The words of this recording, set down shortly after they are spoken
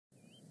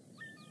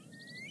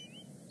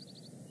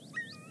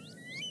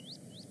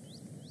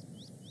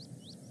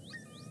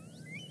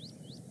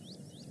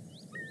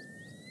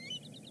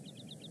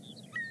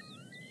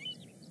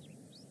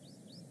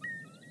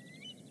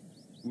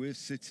We're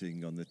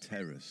sitting on the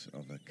terrace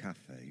of a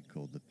cafe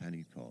called the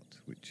Penny Pot,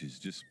 which is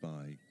just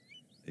by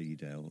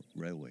Edale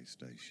railway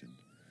station.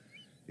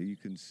 You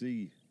can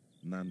see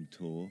Mam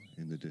Tor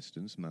in the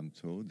distance, Mam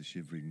Tor, the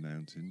shivering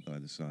mountain by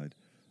the side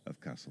of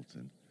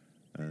Castleton.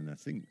 And I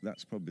think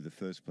that's probably the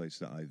first place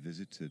that I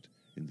visited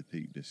in the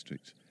Peak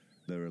District.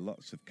 There are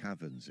lots of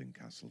caverns in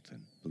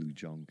Castleton. Blue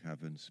John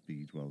Cavern,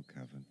 Speedwell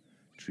Cavern,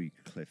 Tree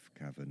Cliff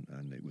Cavern,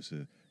 and it was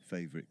a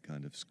favourite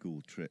kind of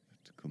school trip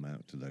to come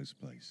out to those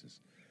places.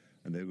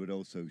 And they would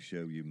also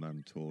show you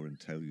Mam Tor and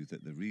tell you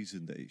that the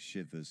reason that it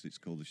shivers, it's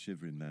called the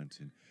Shivering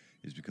Mountain,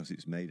 is because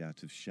it's made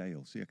out of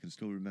shale. See, I can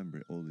still remember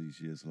it all these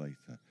years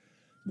later.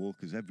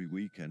 Walkers every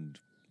weekend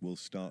will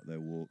start their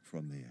walk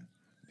from here.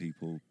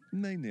 People,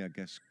 mainly I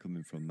guess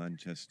coming from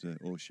Manchester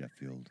or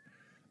Sheffield.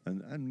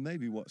 And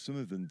maybe what some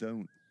of them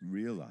don't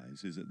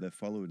realise is that they're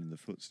following in the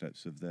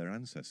footsteps of their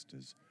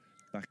ancestors.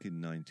 Back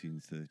in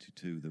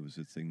 1932 there was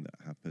a thing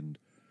that happened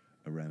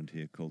around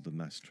here called the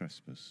mass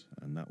trespass,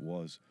 and that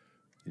was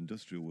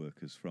industrial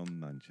workers from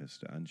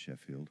Manchester and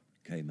Sheffield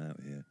came out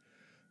here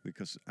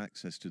because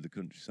access to the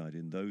countryside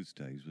in those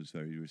days was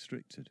very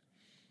restricted.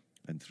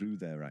 And through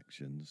their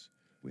actions,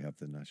 we have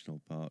the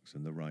national parks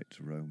and the right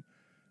to roam,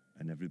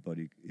 and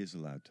everybody is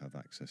allowed to have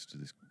access to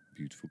this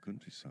beautiful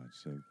countryside.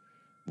 So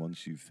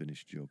once you've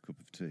finished your cup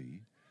of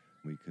tea,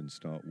 we can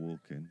start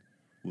walking.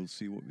 We'll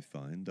see what we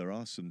find. There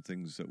are some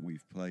things that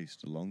we've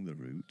placed along the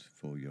route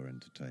for your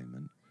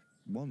entertainment.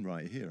 One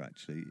right here,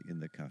 actually,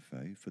 in the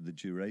cafe. For the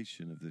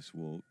duration of this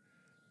walk,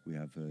 we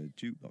have a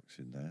jukebox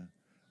in there.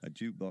 A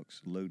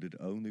jukebox loaded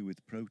only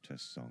with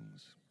protest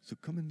songs. So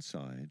come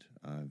inside.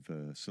 I've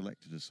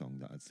selected a song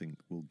that I think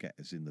will get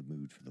us in the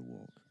mood for the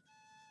walk.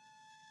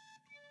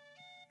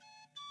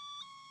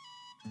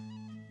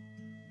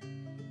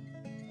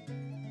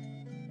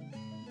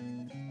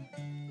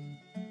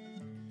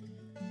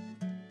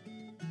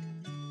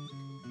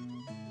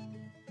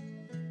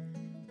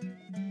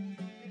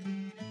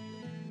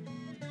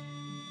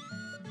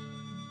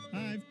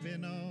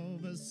 Been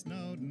over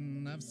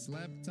Snowdon, I've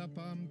slept up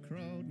on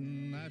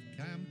Crowdon, I've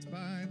camped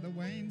by the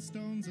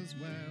Wainstones as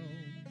well.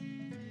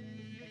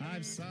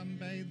 I've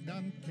sunbathed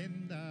on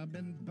Kinder,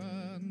 been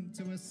burned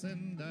to a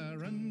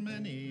cinder, and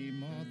many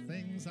more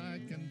things I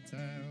can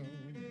tell.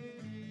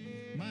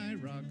 My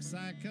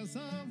rucksack has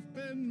oft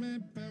been my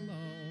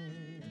pillow,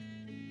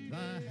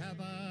 the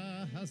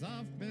heather has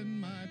oft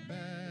been my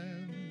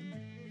bed,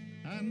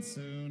 and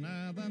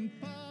sooner than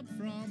part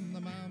from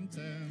the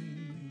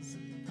mountains,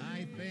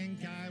 I think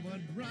I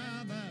would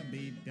rather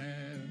be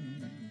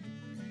dead.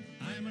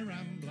 I'm a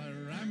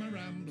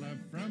rambler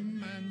from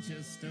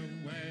Manchester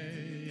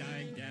way.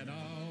 I get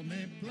all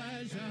my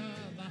pleasure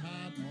the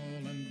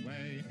Hartmoreland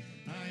way.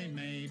 I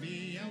may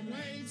be a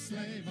wage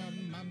slave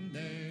on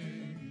Monday,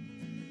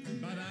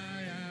 but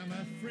I am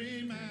a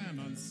free man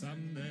on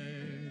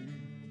Sunday.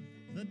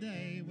 The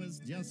day was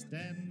just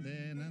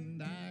ending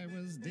and I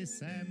was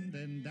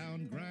descending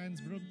down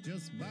Grindsbrook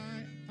just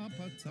by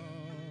Upper Tor,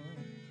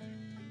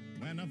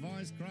 when a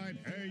voice cried,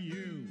 "Hey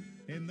you,"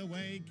 in the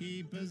way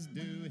keepers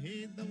do.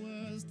 He'd the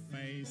worst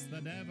face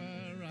that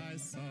ever I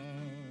saw.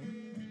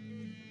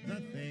 The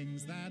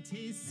things that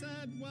he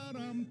said were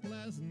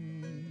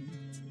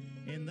unpleasant.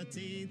 In the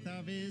teeth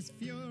of his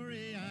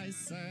fury I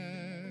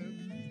said,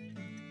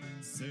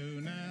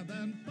 sooner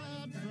than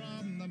part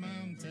from the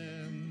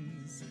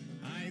mountains,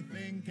 I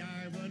think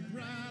I would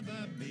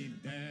rather be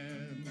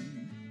dead.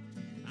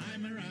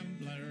 I'm a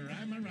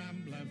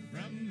rambler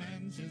from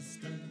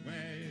Manchester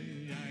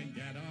way. I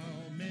get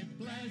all my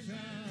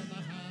pleasure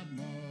the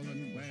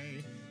Hardmoreland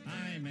way.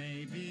 I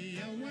may be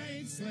a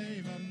wage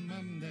slave on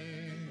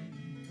Monday,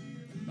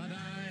 but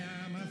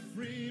I am a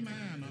free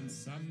man on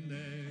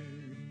Sunday.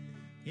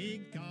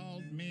 He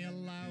called me a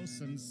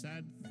louse and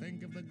said,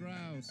 think of the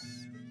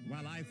grouse.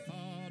 Well, I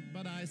thought,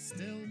 but I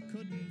still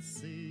couldn't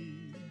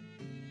see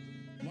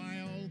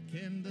why old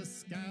Kinder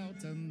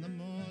Scout and the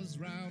moors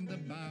round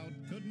about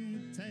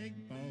couldn't take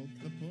both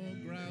the poor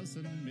grouse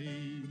and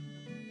me.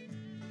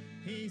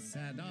 He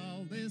said,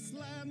 all this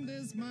land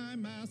is my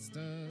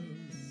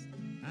master's.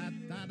 At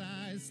that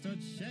I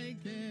stood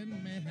shaking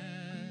my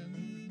head.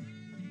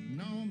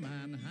 No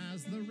man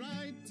has the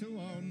right to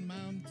own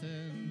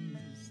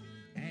mountains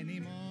any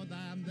more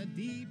than the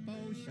deep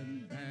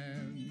ocean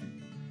bed.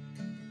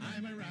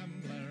 I'm a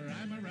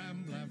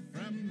rambler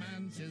from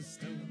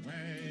Manchester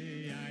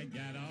way. I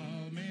get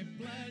all my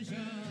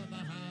pleasure the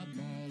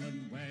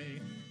Hardmoreland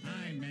way.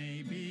 I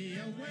may be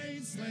a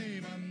wage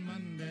slave on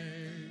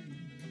Monday,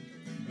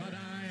 but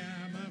I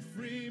am a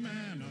free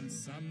man on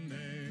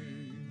Sunday.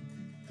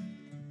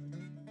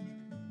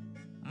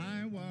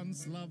 I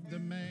once loved a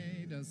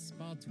maid, a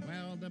spot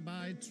welder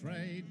by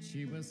trade.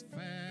 She was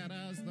fair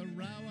as the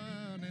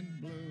rowan in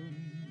bloom,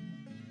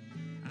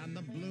 and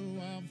the blue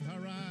of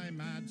her eye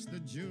matched the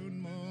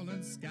June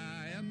moorland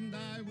sky, and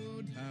I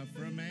wooed her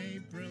from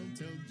April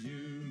till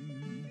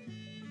June.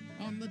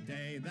 On the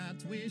day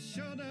that we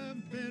should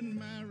have been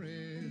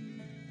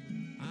married,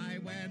 I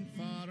went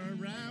for a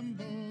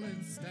ramble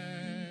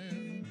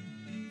instead,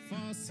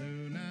 for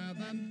sooner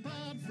than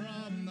part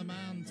from the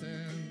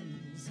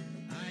mountains,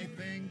 I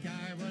think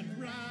I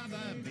would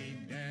rather be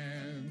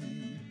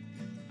dead.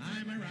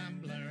 I'm a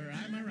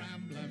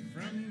rambler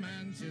from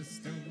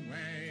Manchester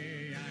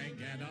way. I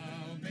get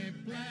all me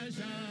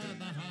pleasure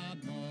the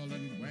hard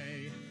moorland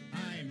way.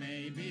 I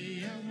may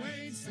be a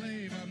wage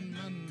slave on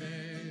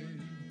Monday,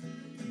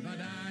 but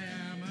I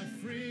am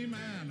a free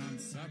man on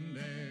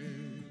Sunday.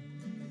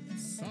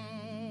 So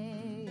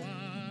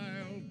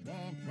I'll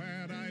walk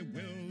where I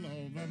will,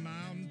 over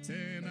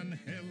mountain and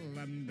hill,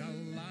 and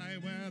I'll lie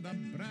where the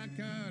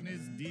bracken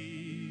is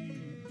deep.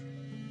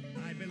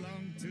 I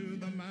belong to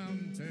the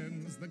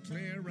mountains, the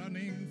clear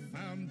running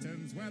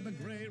fountains, where the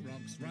grey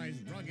rocks rise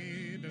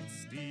rugged and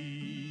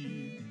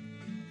steep.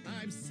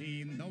 I've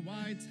seen the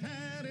white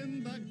hair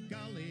in the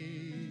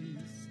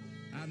gullies,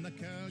 and the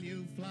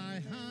curlew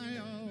fly high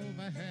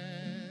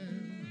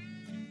overhead.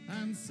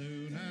 And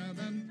sooner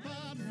than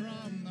part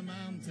from the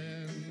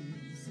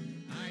mountains,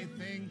 I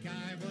think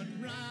I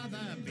would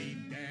rather be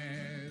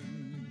dead.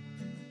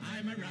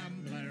 I'm a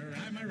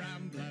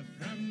rambler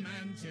from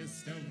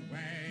Manchester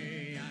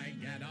way. I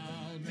get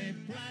all me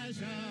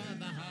pleasure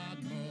the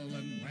hard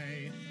moorland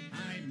way.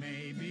 I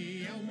may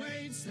be a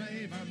wage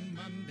slave on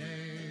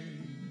Monday,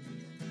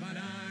 but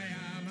I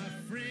am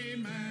a free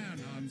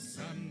man on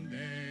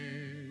Sunday.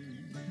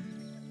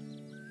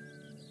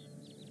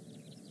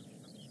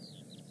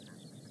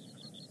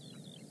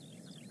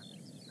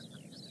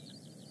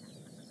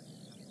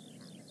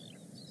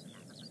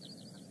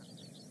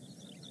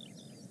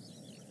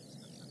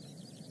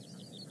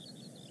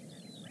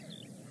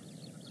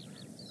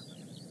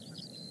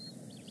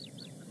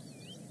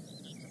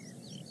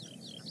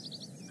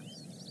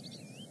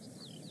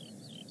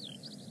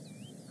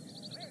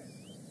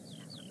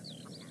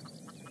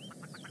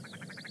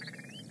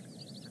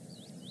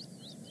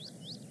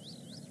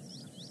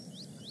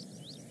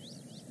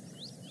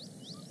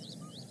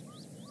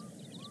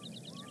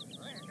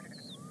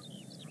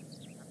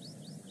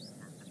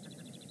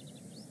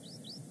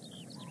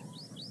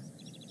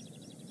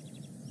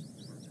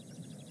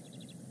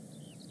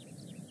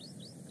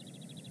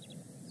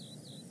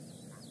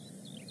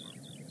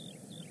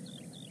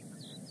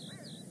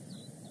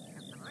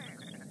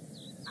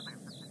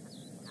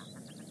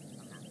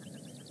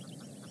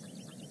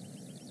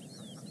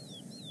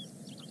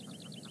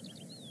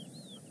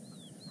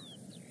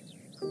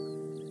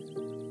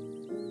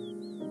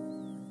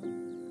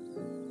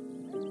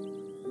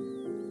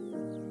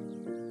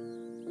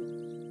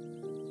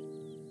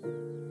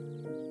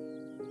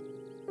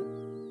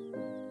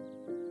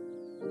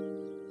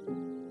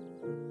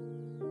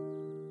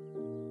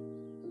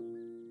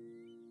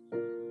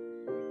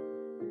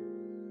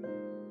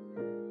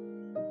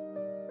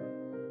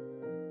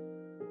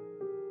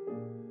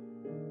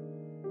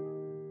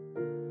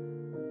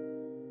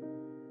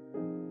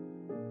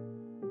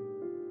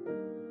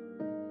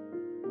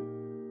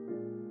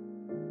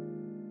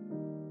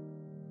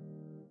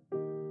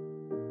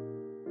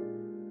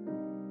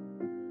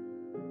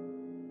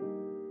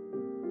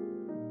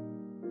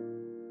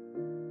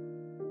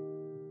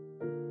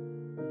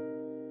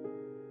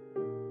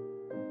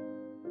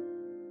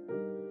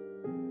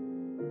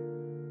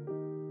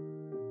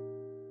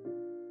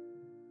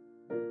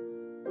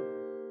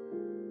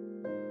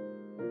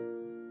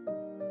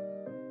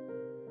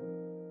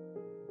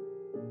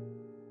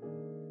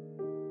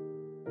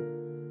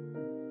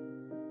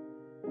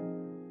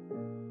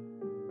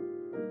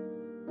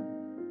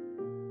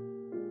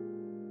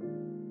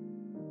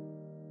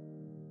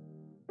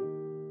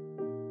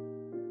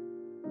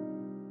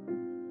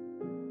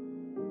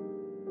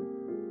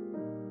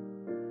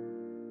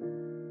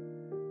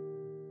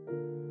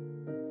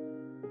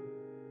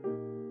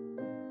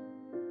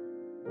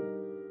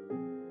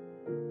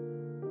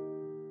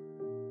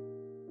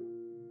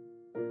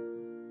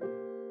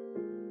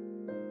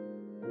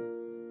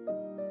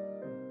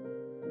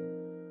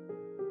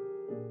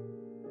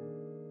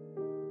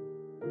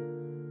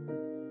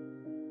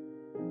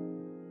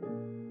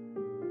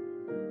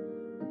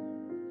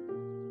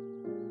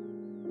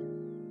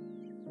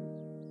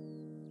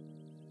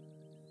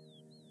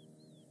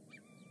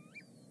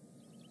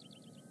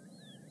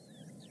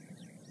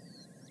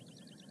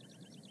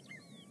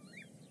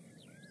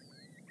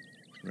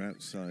 We're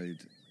outside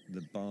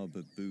the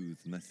Barber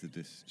Booth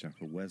Methodist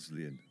Chapel,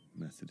 Wesleyan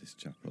Methodist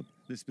Chapel.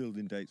 This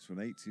building dates from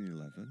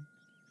 1811.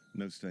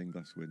 No stained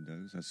glass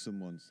windows. As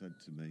someone said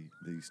to me,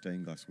 the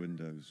stained glass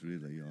windows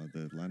really are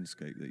the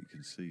landscape that you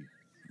can see.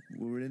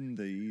 We're in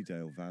the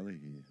Edale Valley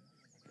here.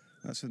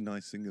 That's a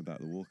nice thing about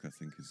the walk, I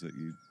think, is that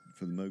you,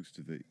 for most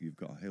of it, you've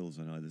got hills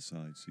on either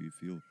side, so you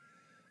feel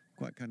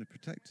quite kind of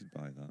protected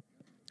by that.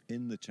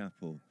 In the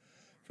chapel,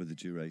 for the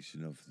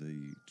duration of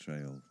the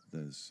trail,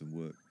 there's some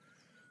work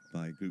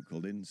by a group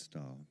called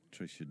Instar,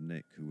 Trish and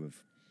Nick, who have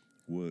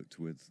worked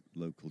with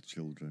local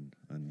children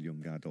and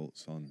young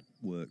adults on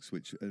works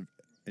which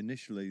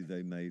initially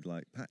they made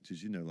like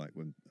patches, you know, like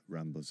when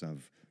ramblers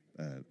have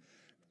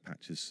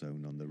patches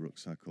sewn on the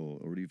rucksack,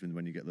 or even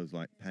when you get those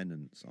like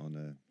pennants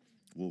on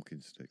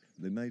walking stick.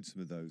 They made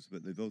some of those,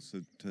 but they've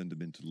also turned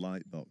them into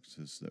light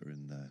boxes that are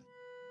in there.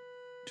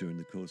 During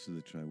the course of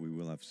the trail, we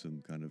will have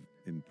some kind of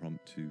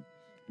impromptu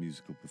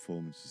musical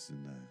performances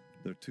in there.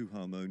 There are 2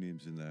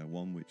 harmoniums in there,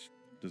 one which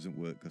doesn't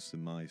work because the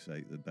mice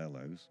ate the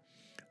bellows,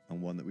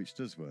 and one which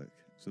does work.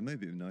 So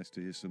maybe it'd be nice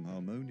to hear some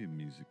harmonium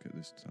music at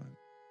this time.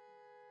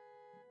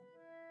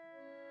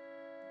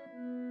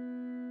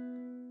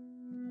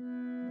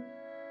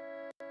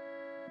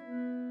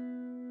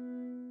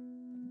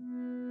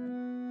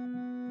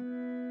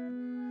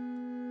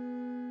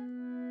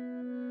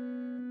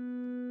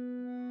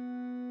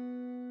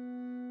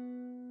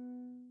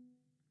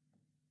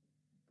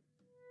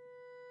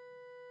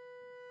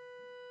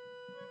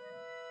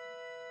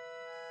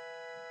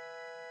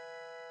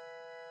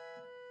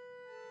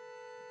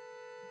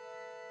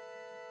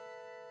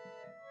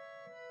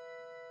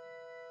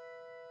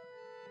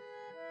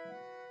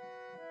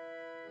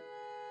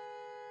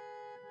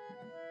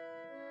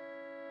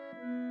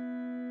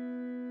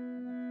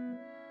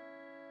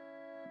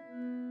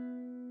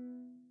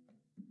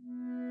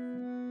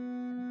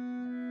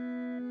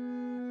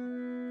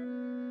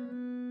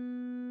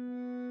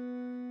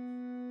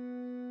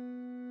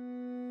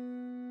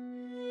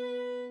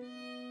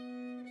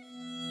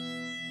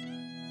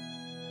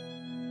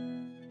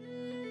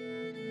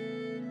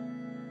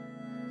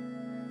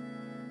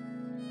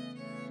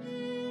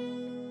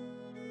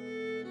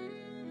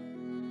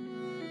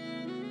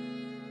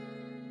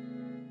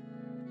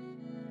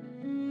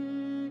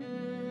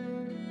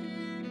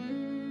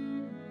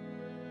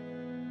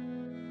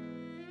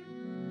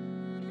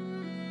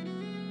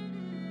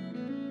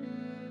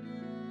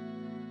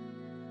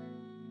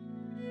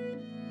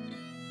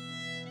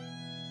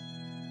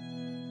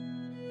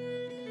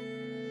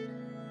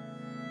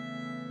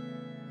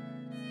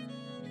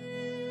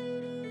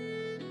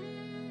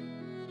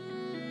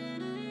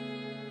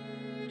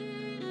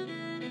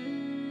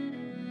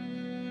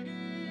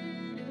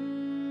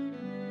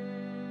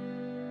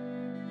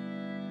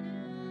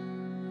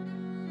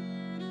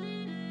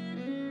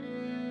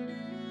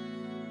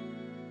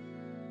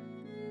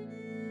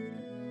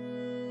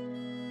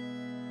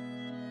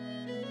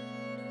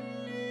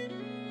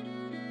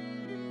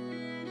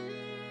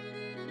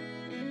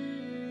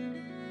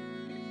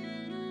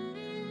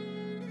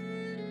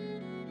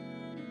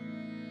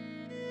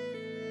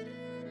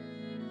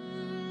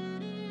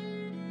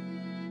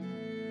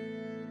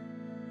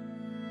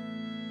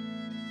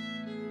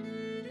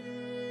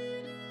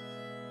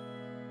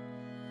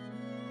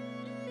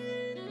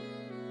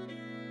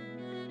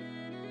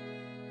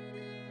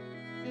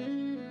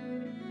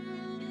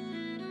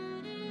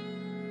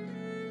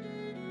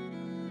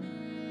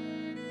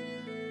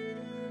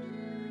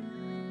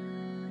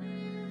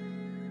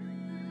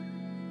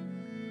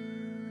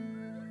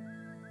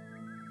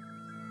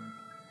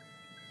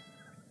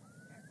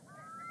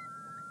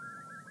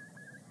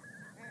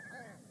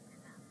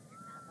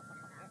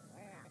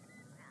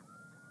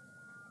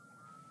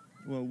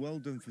 Well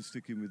done for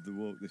sticking with the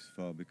walk this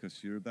far,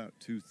 because you're about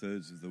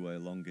 2/3 of the way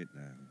along it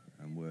now,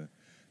 and we're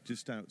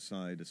just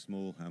outside a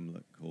small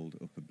hamlet called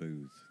Upper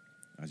Booth.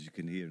 As you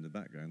can hear in the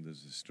background,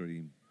 there's a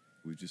stream.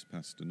 We've just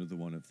passed another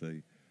one of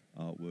the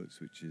artworks,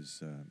 which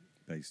is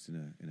based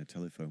in a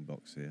telephone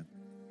box here.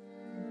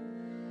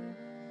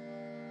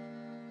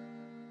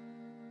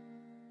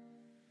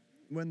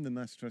 When the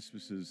mass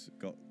trespassers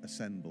got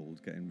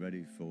assembled, getting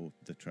ready for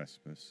the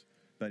trespass,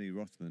 Benny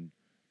Rothman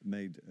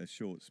made a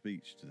short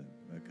speech to them,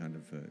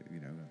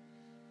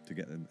 to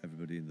get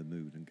everybody in the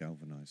mood and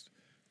galvanised.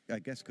 I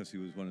guess because he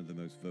was one of the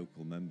most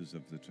vocal members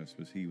of the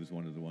trespass, he was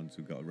one of the ones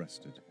who got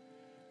arrested.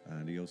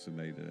 And he also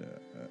made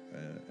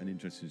an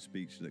interesting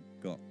speech that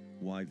got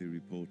widely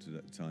reported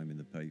at the time in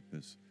the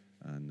papers,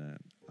 and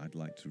I'd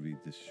like to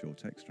read this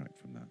short extract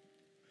from that.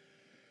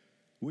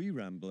 We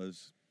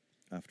ramblers,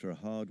 after a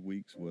hard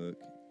week's work,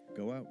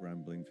 go out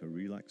rambling for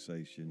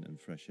relaxation and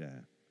fresh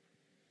air.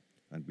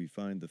 And we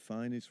find the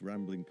finest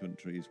rambling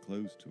country is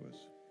closed to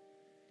us.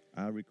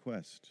 Our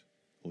request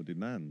or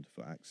demand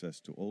for access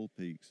to all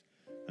peaks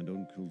and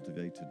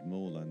uncultivated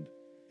moorland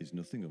is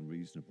nothing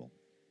unreasonable.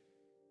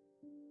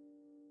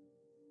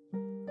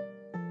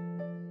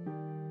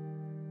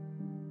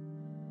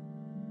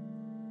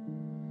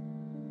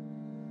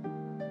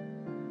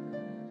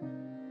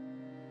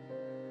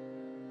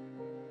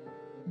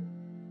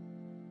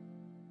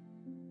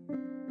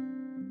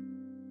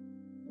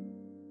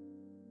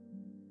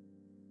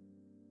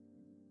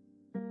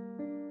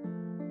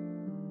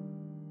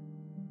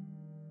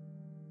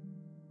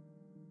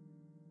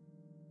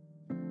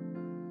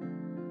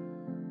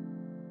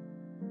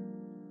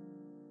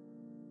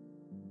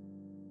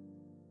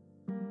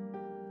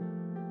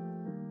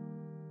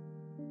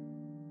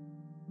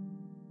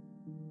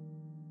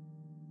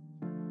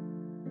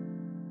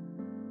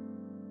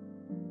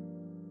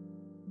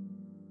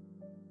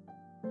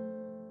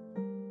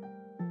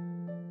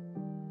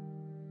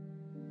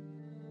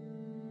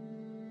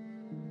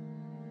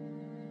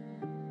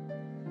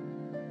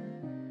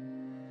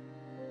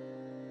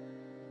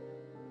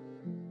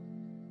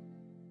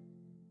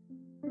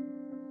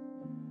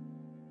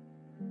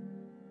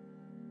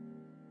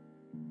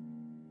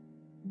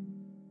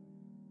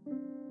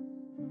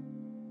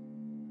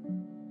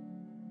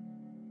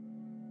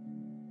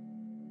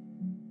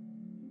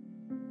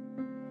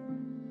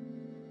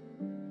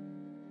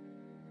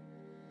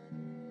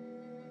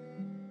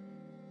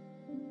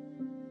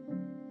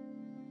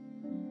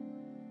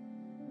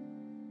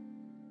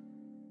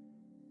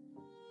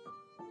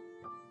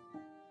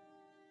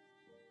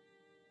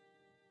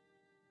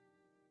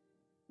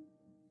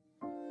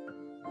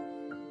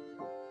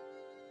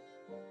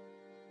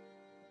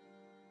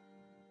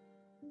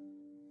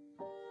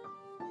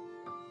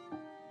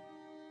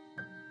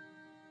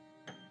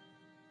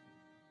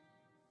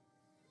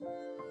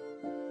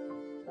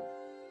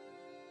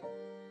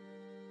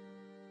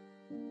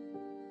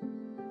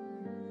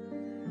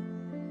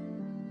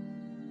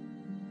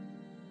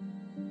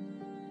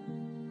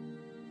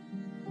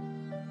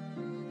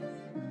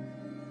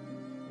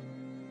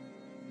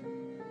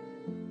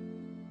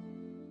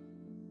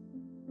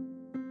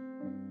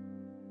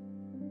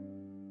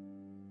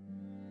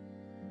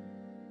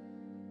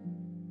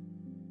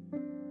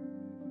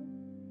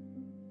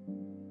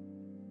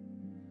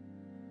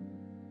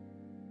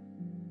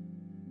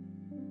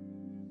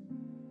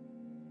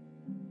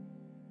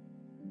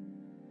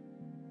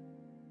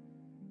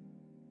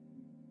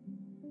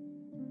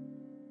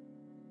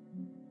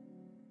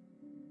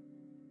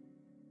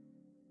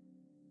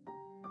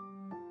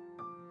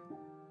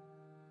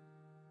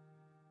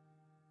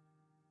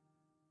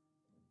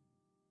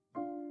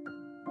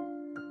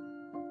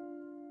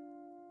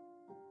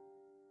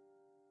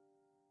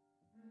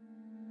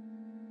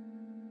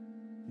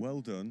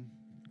 Well done.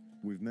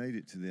 We've made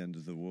it to the end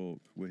of the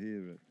walk. We're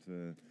here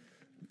at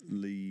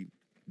Lee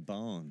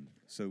Barn.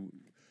 So,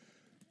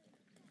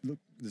 look,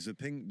 there's a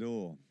pink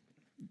door.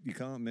 You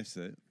can't miss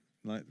it.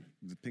 Like,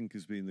 the pink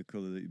has been the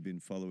colour that you've been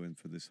following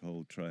for this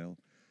whole trail.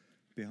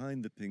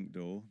 Behind the pink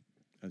door,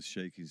 as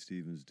Shakin'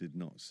 Stevens did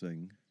not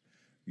sing,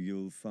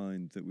 you'll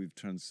find that we've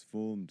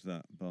transformed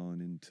that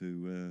barn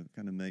into a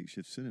kind of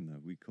makeshift cinema.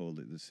 We called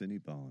it the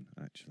Cine Barn,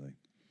 actually.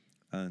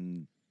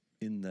 And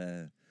in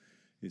there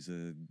is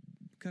a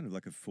kind of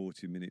like a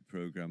 40-minute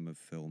programme of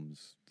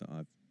films that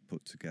I've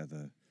put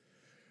together.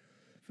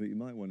 But you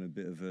might want a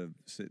bit of a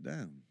sit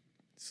down.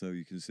 So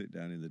you can sit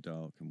down in the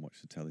dark and watch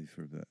the telly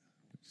for a bit,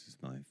 which is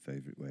my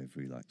favourite way of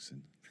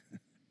relaxing.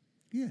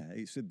 Yeah,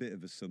 it's a bit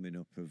of a summing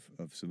up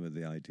of some of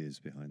the ideas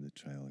behind the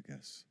trail, I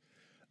guess.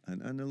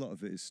 And a lot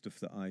of it is stuff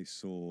that I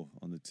saw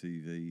on the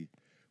TV,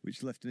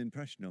 which left an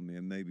impression on me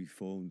and maybe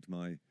formed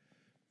my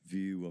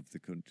view of the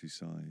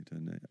countryside,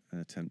 and an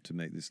attempt to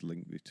make this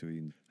link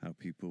between how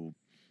people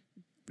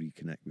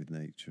reconnect with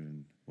nature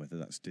and whether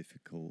that's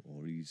difficult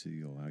or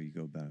easy or how you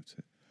go about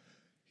it.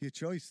 Your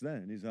choice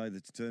then is either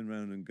to turn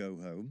around and go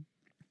home,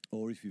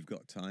 or if you've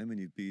got time and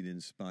you've been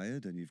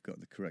inspired and you've got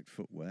the correct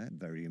footwear,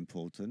 very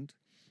important,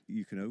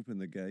 you can open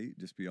the gate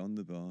just beyond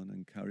the barn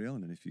and carry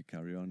on. And if you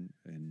carry on,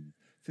 in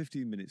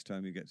 15 minutes'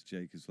 time you get to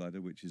Jacob's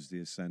Ladder, which is the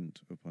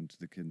ascent up onto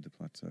the Kinder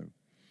Plateau.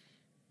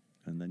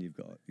 And then you've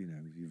got,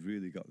 you've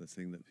really got the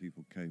thing that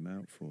people came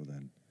out for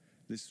then.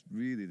 This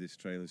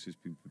trail has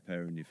just been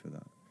preparing you for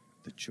that.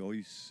 The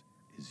choice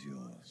is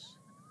yours.